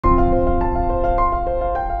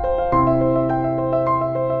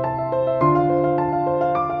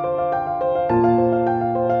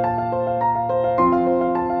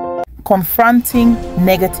Confronting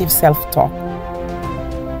Negative Self-Talk.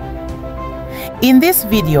 In this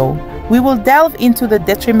video, we will delve into the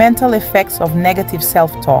detrimental effects of negative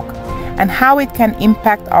self-talk and how it can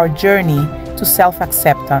impact our journey to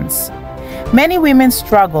self-acceptance. Many women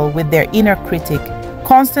struggle with their inner critic,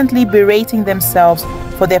 constantly berating themselves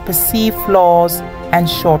for their perceived flaws and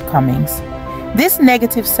shortcomings. This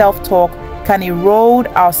negative self-talk can erode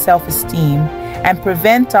our self-esteem and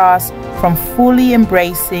prevent us from fully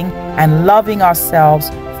embracing and loving ourselves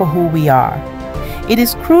for who we are. It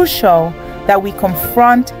is crucial that we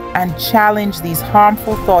confront and challenge these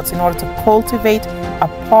harmful thoughts in order to cultivate a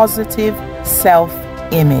positive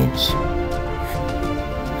self-image.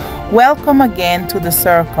 Welcome again to the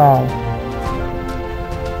Circle.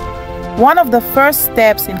 One of the first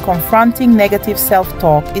steps in confronting negative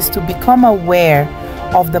self-talk is to become aware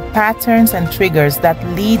of the patterns and triggers that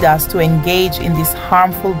lead us to engage in this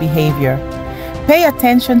harmful behavior. Pay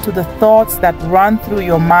attention to the thoughts that run through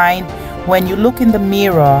your mind when you look in the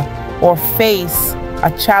mirror or face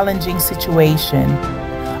a challenging situation.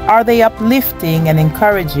 Are they uplifting and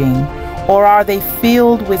encouraging, or are they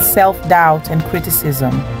filled with self-doubt and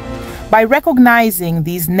criticism? By recognizing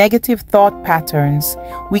these negative thought patterns,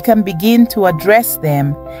 we can begin to address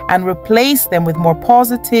them and replace them with more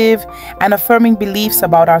positive and affirming beliefs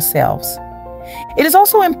about ourselves. It is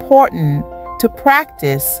also important to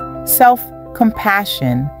practice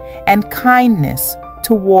self-compassion and kindness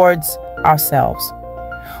towards ourselves.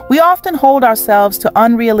 We often hold ourselves to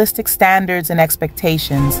unrealistic standards and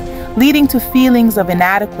expectations, leading to feelings of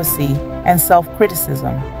inadequacy and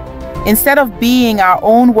self-criticism. Instead of being our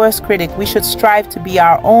own worst critic, we should strive to be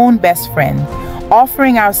our own best friend,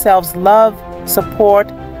 offering ourselves love,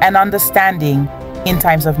 support, and understanding in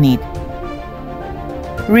times of need.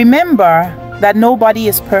 Remember that nobody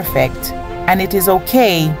is perfect, and it is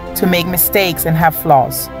okay to make mistakes and have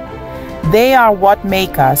flaws. They are what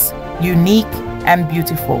make us unique and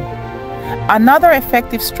beautiful. Another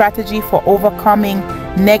effective strategy for overcoming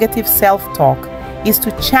negative self-talk is to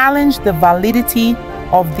challenge the validity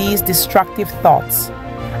of these destructive thoughts.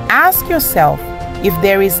 Ask yourself if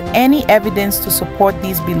there is any evidence to support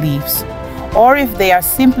these beliefs, or if they are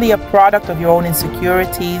simply a product of your own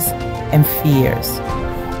insecurities and fears.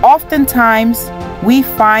 Oftentimes, we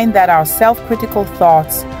find that our self-critical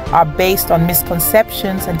thoughts are based on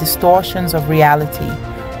misconceptions and distortions of reality,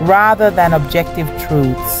 rather than objective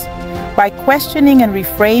truths. By questioning and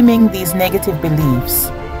reframing these negative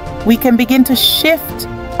beliefs, we can begin to shift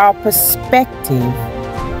our perspective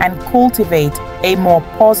and cultivate a more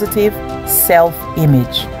positive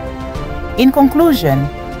self-image. In conclusion,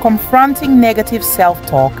 confronting negative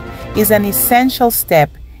self-talk is an essential step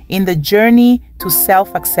in the journey to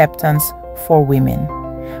self-acceptance for women.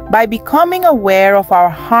 By becoming aware of our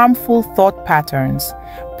harmful thought patterns,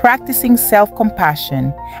 practicing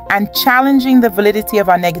self-compassion, and challenging the validity of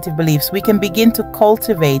our negative beliefs, we can begin to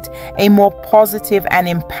cultivate a more positive and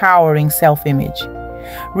empowering self-image.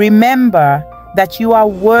 Remember that you are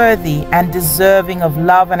worthy and deserving of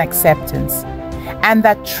love and acceptance, and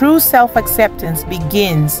that true self-acceptance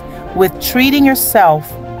begins with treating yourself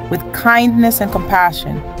with kindness and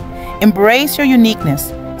compassion. Embrace your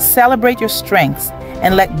uniqueness, celebrate your strengths,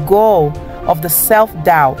 and let go of the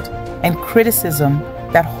self-doubt and criticism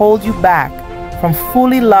that hold you back from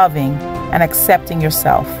fully loving and accepting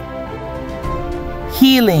yourself.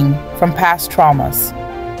 Healing from past traumas.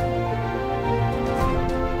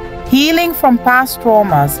 Healing from past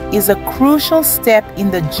traumas is a crucial step in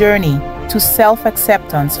the journey to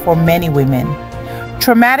self-acceptance for many women.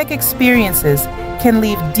 Traumatic experiences can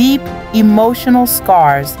leave deep emotional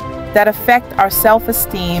scars that affect our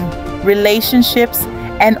self-esteem, relationships,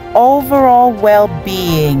 and overall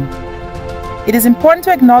well-being. It is important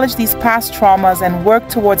to acknowledge these past traumas and work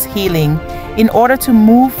towards healing in order to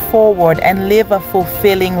move forward and live a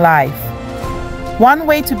fulfilling life. One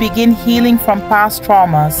way to begin healing from past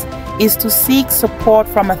traumas is to seek support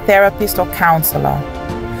from a therapist or counselor.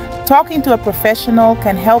 Talking to a professional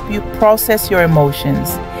can help you process your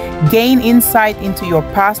emotions, gain insight into your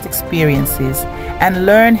past experiences, and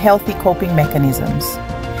learn healthy coping mechanisms.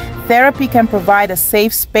 Therapy can provide a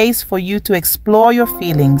safe space for you to explore your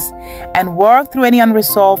feelings and work through any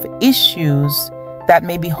unresolved issues that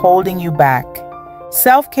may be holding you back.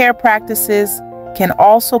 Self-care practices can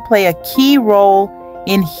also play a key role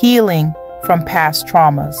in healing from past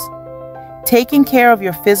traumas. Taking care of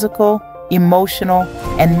your physical, emotional,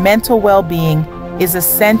 and mental well-being is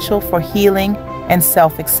essential for healing and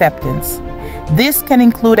self-acceptance. This can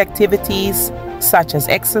include activities such as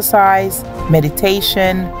exercise,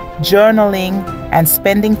 meditation, journaling, and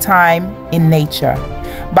spending time in nature.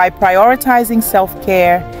 By prioritizing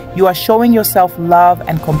self-care, you are showing yourself love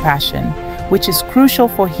and compassion, which is crucial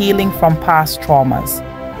for healing from past traumas.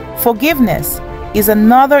 Forgiveness is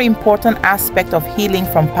another important aspect of healing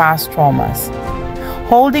from past traumas.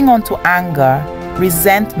 Holding on to anger,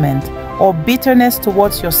 resentment, or bitterness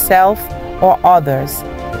towards yourself or others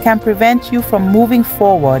can prevent you from moving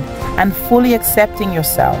forward and fully accepting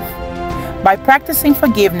yourself. By practicing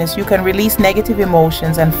forgiveness, you can release negative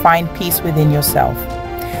emotions and find peace within yourself.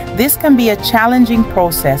 This can be a challenging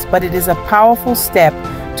process, but it is a powerful step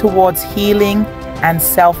towards healing and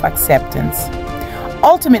self-acceptance.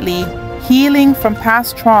 Ultimately, healing from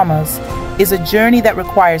past traumas is a journey that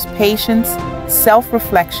requires patience,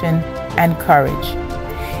 self-reflection, and courage.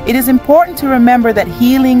 It is important to remember that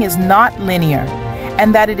healing is not linear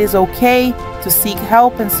and that it is okay to seek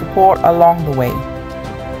help and support along the way.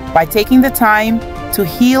 By taking the time to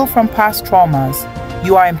heal from past traumas,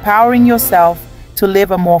 you are empowering yourself to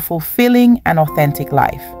live a more fulfilling and authentic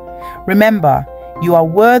life. Remember, you are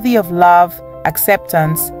worthy of love,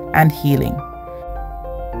 acceptance, and healing.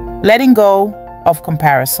 Letting go of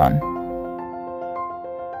comparison.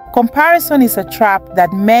 Comparison is a trap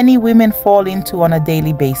that many women fall into on a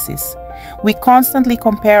daily basis. We constantly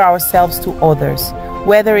compare ourselves to others,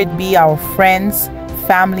 whether it be our friends,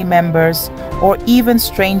 family members, or even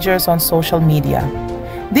strangers on social media.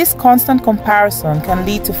 This constant comparison can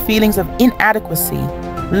lead to feelings of inadequacy,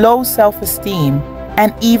 low self-esteem,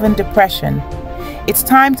 and even depression. It's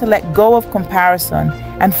time to let go of comparison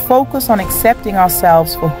and focus on accepting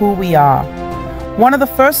ourselves for who we are. One of the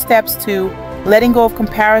first steps to letting go of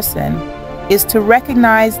comparison is to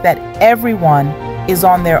recognize that everyone is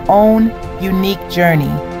on their own unique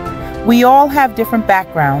journey. We all have different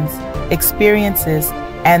backgrounds, experiences,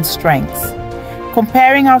 and strengths.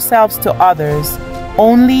 Comparing ourselves to others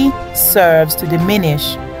only serves to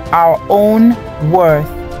diminish our own worth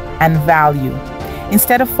and value.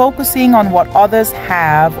 Instead of focusing on what others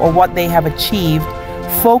have or what they have achieved,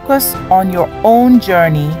 focus on your own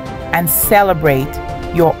journey and celebrate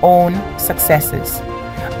your own successes.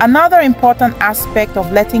 Another important aspect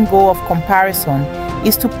of letting go of comparison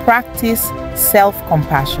is to practice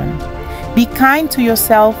self-compassion. Be kind to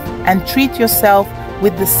yourself and treat yourself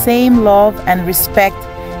with the same love and respect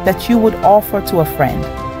that you would offer to a friend.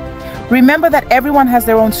 Remember that everyone has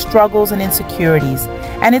their own struggles and insecurities,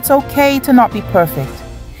 and it's okay to not be perfect.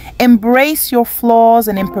 Embrace your flaws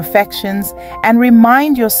and imperfections and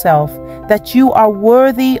remind yourself that you are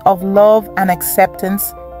worthy of love and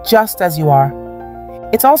acceptance just as you are.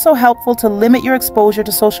 It's also helpful to limit your exposure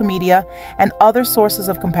to social media and other sources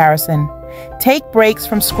of comparison. Take breaks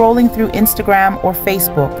from scrolling through Instagram or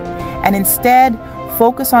Facebook and instead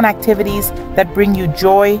focus on activities that bring you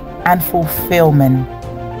joy and fulfillment.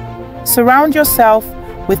 Surround yourself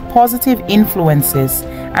with positive influences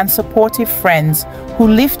and supportive friends who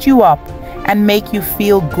lift you up and make you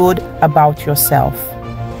feel good about yourself.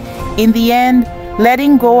 In the end,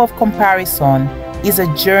 letting go of comparison is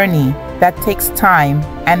a journey that takes time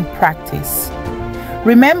and practice.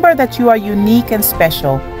 Remember that you are unique and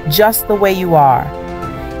special just the way you are.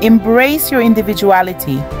 Embrace your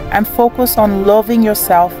individuality and focus on loving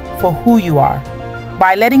yourself for who you are.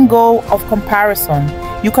 By letting go of comparison,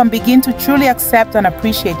 you can begin to truly accept and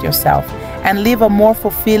appreciate yourself and live a more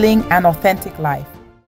fulfilling and authentic life.